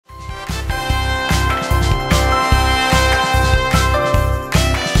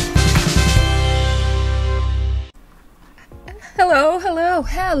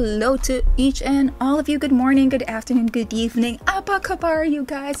hello to each and all of you. Good morning, good afternoon, good evening. Apa kabar, you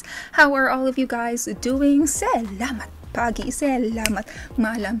guys? How are all of you guys doing? Salamat pagi, salamat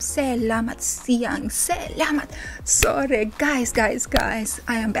malam, salamat siang, salamat sore. Guys,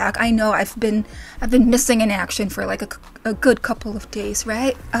 I am back. I know I've been missing in action for like a good couple of days,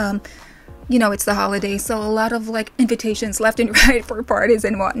 right? You know, it's the holidays, so a lot of like invitations left and right for parties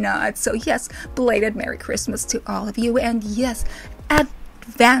and whatnot. So yes, belated Merry Christmas to all of you, and yes,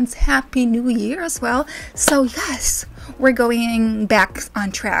 advance Happy New Year as well. So yes, we're going back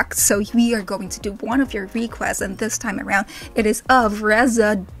on track. So we are going to do one of your requests, and this time around it is of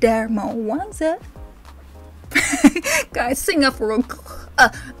Reza Darmawangsa. Guys, Sing Off World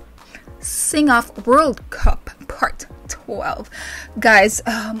Cup Part 12. Guys,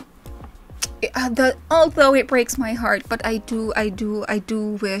 although it breaks my heart, but I do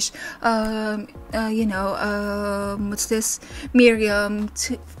wish you know, what's this, Miriam,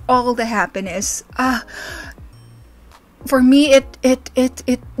 to all the happiness. For me, it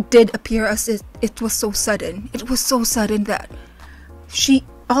did appear as it was so sudden. It was so sudden that she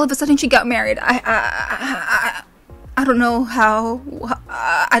all of a sudden she got married. I don't know how.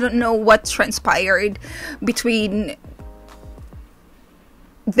 I don't know what transpired between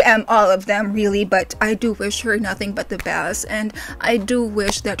them, all of them, really, but I do wish her nothing but the best, and I do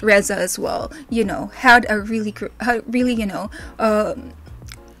wish that Reza as well, you know, had a really, you know,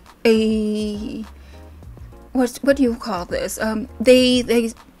 a what do you call this?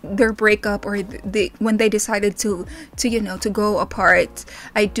 Their breakup, or when they decided to you know, to go apart,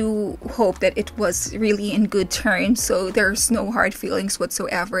 I do hope that it was really in good terms, so there's no hard feelings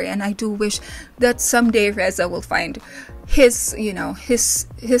whatsoever, and I do wish that someday Reza will find his, you know, his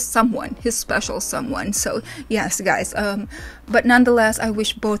someone, his special someone. So yes, guys, but nonetheless, I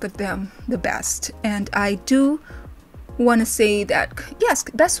wish both of them the best, and I do want to say that yes,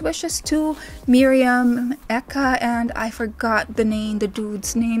 best wishes to Miriam, Eka, and I forgot the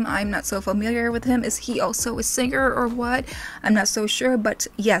dude's name. I'm not so familiar with him. Is he also a singer or what? I'm not so sure, but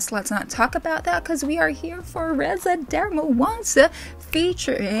yes, let's not talk about that because we are here for Reza Darmawangsa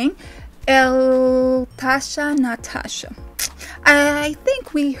featuring Natasha. I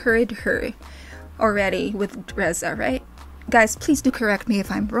think we heard her already with Reza, right? Guys, please do correct me if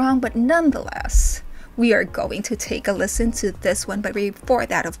I'm wrong, but nonetheless, we are going to take a listen to this one. But before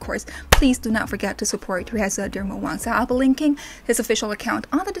that, of course, please do not forget to support Reza Darmawangsa. I'll be linking his official account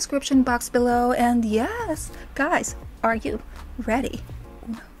on the description box below. And yes, guys, are you ready?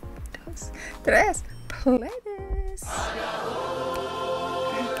 Uno, dos, tres, play this.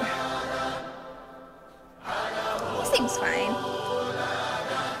 Seems fine.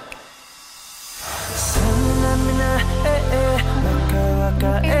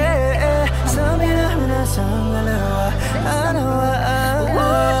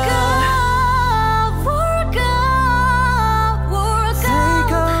 They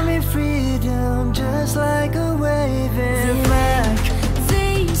call me freedom, just like a waving flag.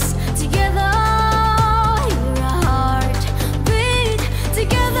 Face together, your heart beat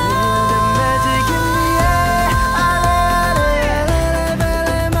together.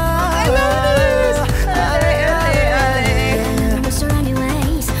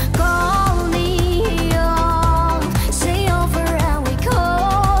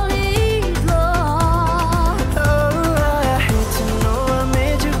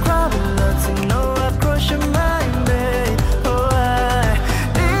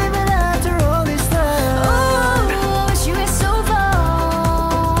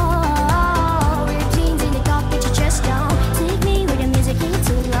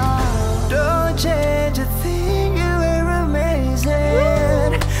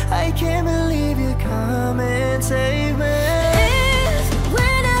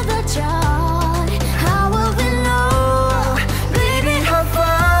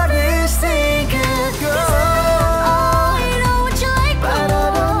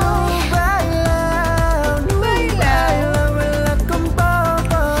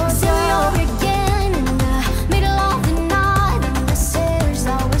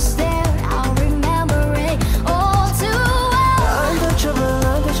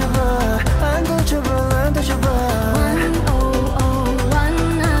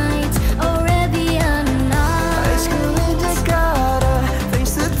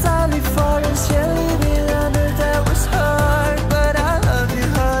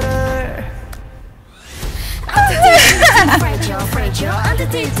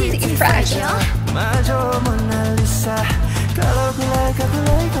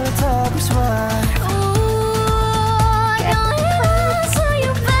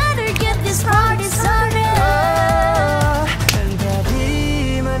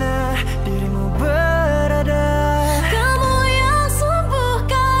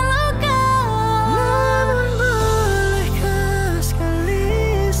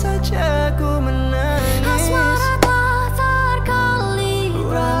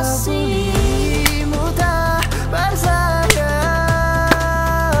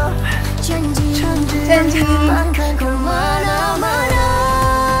 bahkan kemana-mana.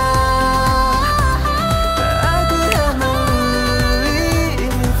 Aku tak mau leave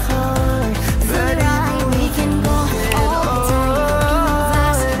you far, but we can go all the time. You can move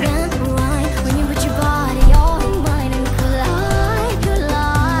fast and rewind when you put your body all in mine and collide,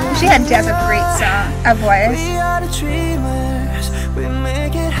 collide. She has a great song, a voice. We are the dreamers, we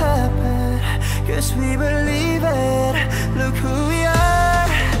make it happen, 'cause we believe it. Look who we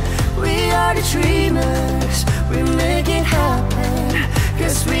are the dreamers, we make it happen,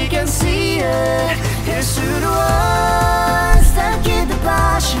 'cause we can see it. Here's to the ones that keep the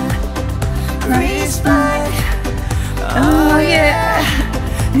passion, respect. Oh yeah.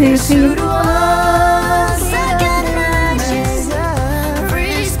 Here's to the ones that get imagine,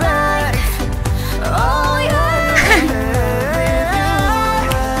 respect. Oh yeah.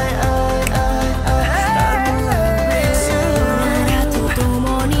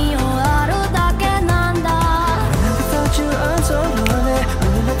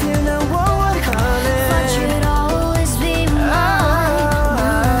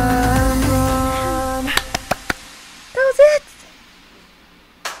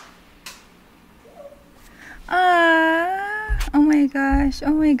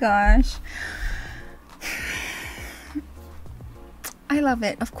 Oh my gosh. I love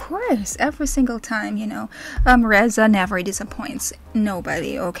it, of course, every single time, you know. Reza never disappoints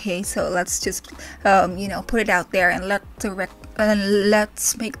nobody, okay? So let's just, you know, put it out there and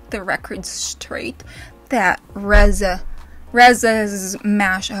let's make the record straight that Reza's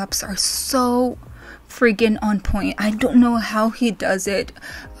mashups are so friggin' on point. I don't know how he does it.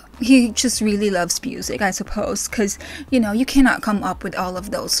 He just really loves music, I suppose, because, you know, you cannot come up with all of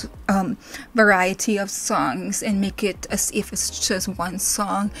those variety of songs and make it as if it's just one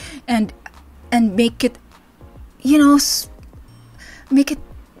song and make it, you know, make it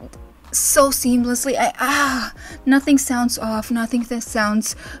so seamlessly. Nothing sounds off, nothing that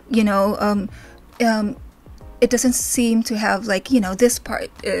sounds, you know, it doesn't seem to have, like, you know, this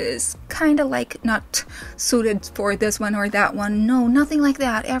part is kind of like not suited for this one or that one. No, nothing like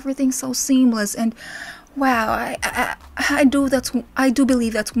that. Everything's so seamless, and wow, I do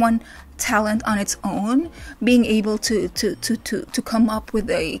believe that's one talent on its own, being able to come up with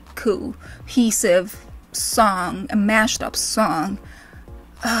a cohesive song, a mashed up song,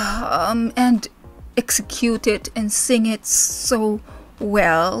 and execute it and sing it so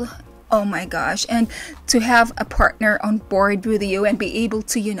well. Oh my gosh, and to have a partner on board with you and be able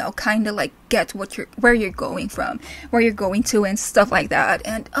to, you know, kind of like get where you're going from, where you're going to, and stuff like that.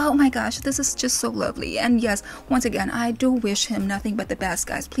 And oh my gosh, this is just so lovely. And yes, once again, I do wish him nothing but the best,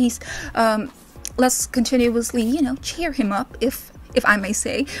 guys. Please, let's continuously, you know, cheer him up, if I may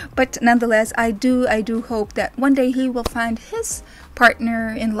say. But nonetheless, I do hope that one day he will find his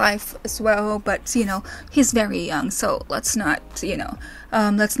partner in life as well. But, you know, he's very young, so let's not, you know,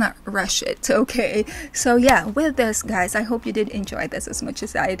 let's not rush it, okay? So yeah, with this, guys, I hope you did enjoy this as much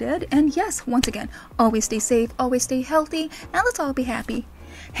as I did. And yes, once again, always stay safe, always stay healthy, and let's all be happy.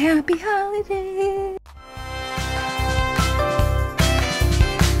 Happy holidays!